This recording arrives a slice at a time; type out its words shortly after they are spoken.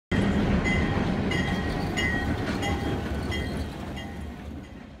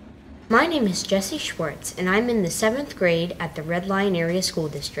My name is Jesse Schwartz, and I'm in the 7th grade at the Red Lion Area School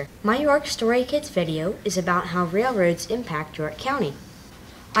District. My York Storykids video is about how railroads impact York County.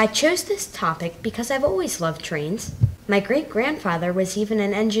 I chose this topic because I've always loved trains. My great-grandfather was even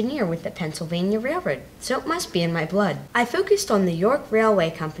an engineer with the Pennsylvania Railroad, so it must be in my blood. I focused on the York Railway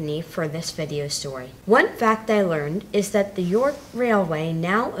Company for this video story. One fact I learned is that the York Railway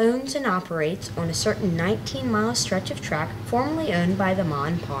now owns and operates on a certain 19-mile stretch of track formerly owned by the Ma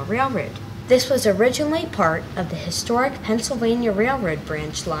and Pa Railroad. This was originally part of the historic Pennsylvania Railroad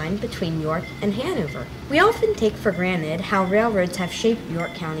branch line between York and Hanover. We often take for granted how railroads have shaped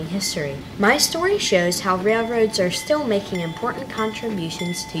York County history. My story shows how railroads are still making important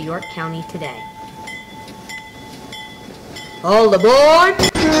contributions to York County today. All aboard!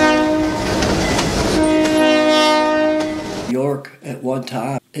 York, at one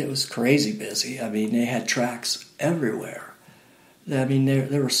time, it was crazy busy. I mean, they had tracks everywhere. I mean,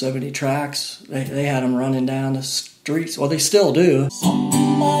 there were so many tracks. They had them running down the streets. Well, they still do.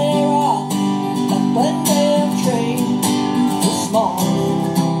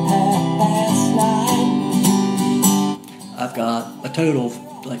 I've got a total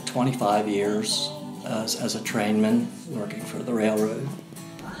of like 25 years as a trainman working for the railroad,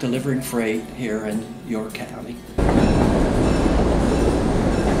 delivering freight here in York County.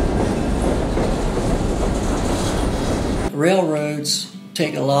 Railroads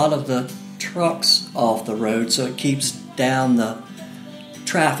take a lot of the trucks off the road, so it keeps down the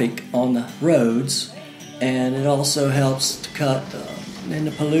traffic on the roads, and it also helps to cut in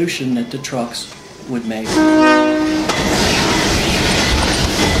the pollution that the trucks would make.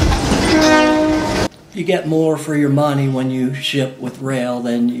 You get more for your money when you ship with rail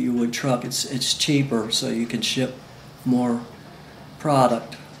than you would truck. It's cheaper, so you can ship more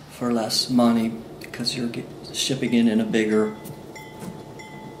product for less money because you're shipping it in a bigger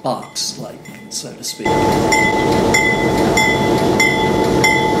box, like, so to speak.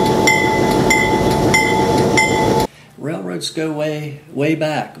 Railroads go way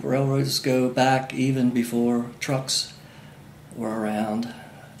back. Railroads go back even before trucks were around.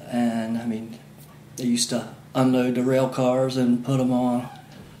 And I mean, they used to unload the rail cars and put them on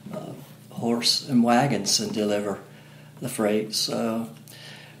horse and wagons and deliver the freight. So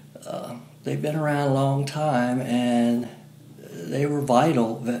they've been around a long time, and they were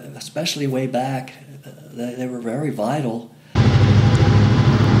vital, especially way back. They were very vital.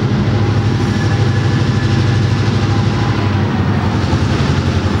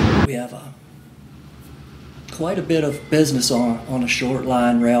 We have quite a bit of business on a short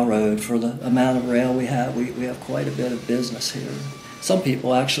line railroad. For the amount of rail we have quite a bit of business here. Some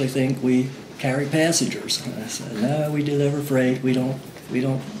people actually think we carry passengers. And I said, no, we deliver freight. We don't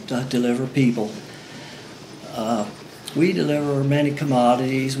deliver people. We deliver many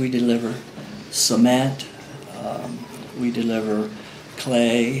commodities. We deliver cement. We deliver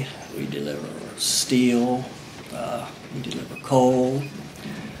clay. We deliver steel. We deliver coal.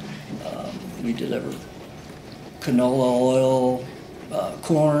 We deliver canola oil,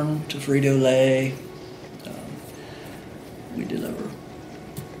 corn to Frito-Lay. We deliver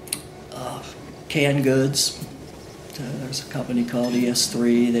canned goods. There's a company called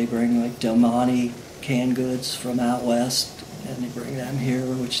ES3. They bring like Del Monte canned goods from out west, and they bring them here,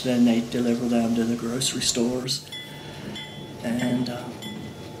 which then they deliver them to the grocery stores. And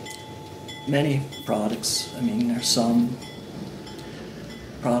many products. I mean, there's some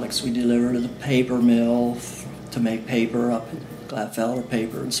products we deliver to the paper mill to make paper up in Gladfelder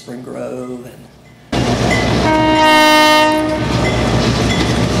Paper in Spring Grove. And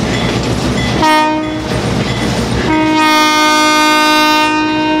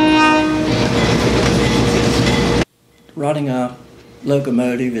running a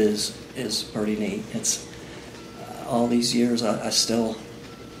locomotive is pretty neat. It's all these years I still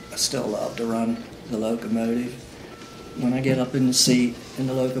love to run the locomotive. When I get up in the seat in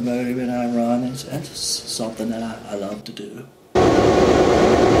the locomotive and I run, that's something that I love to do.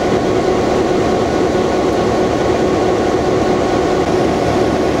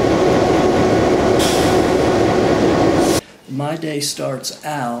 My day starts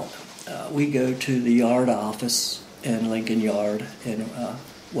out, we go to the yard office in Lincoln Yard in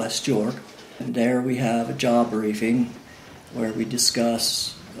West York. And there we have a job briefing where we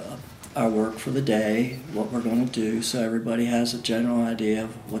discuss our work for the day, what we're going to do, so everybody has a general idea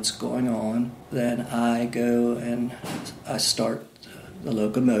of what's going on. Then I go and I start the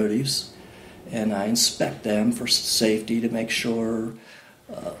locomotives, and I inspect them for safety to make sure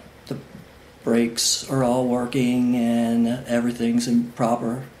the brakes are all working and everything's in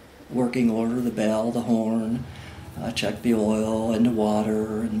proper working order, the bell, the horn, I check the oil and the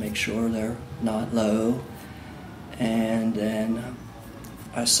water and make sure they're not low. And then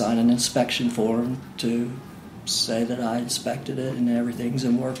I sign an inspection form to say that I inspected it and everything's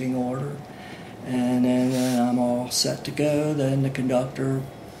in working order. And then when I'm all set to go, then the conductor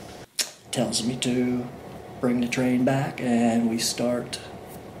tells me to bring the train back, and we start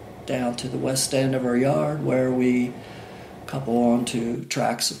down to the west end of our yard where we couple onto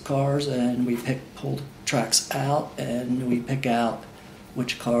tracks of cars, and we pull the tracks out, and we pick out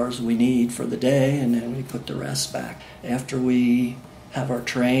which cars we need for the day, and then we put the rest back. After we have our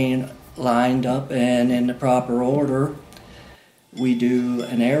train lined up and in the proper order, we do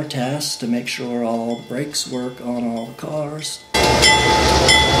an air test to make sure all the brakes work on all the cars.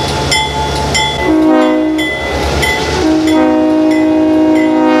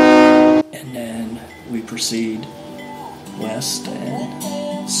 And then we proceed west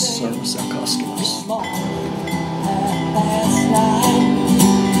and service our customers.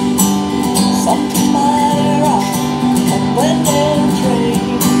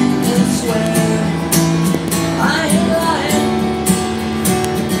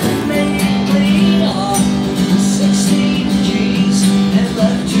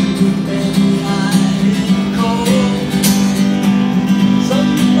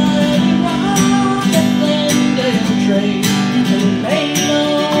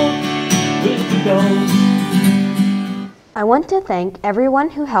 I want to thank everyone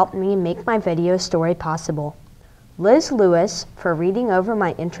who helped me make my video story possible. Liz Lewis for reading over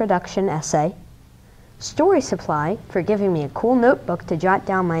my introduction essay, Story Supply for giving me a cool notebook to jot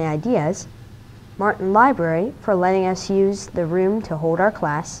down my ideas, Martin Library for letting us use the room to hold our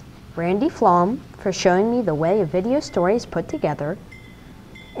class, Randy Flaum for showing me the way a video story is put together,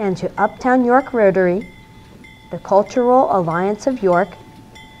 and to Uptown York Rotary, the Cultural Alliance of York,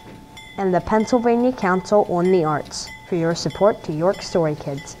 and the Pennsylvania Council on the Arts for your support to York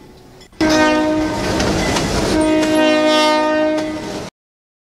Storykids.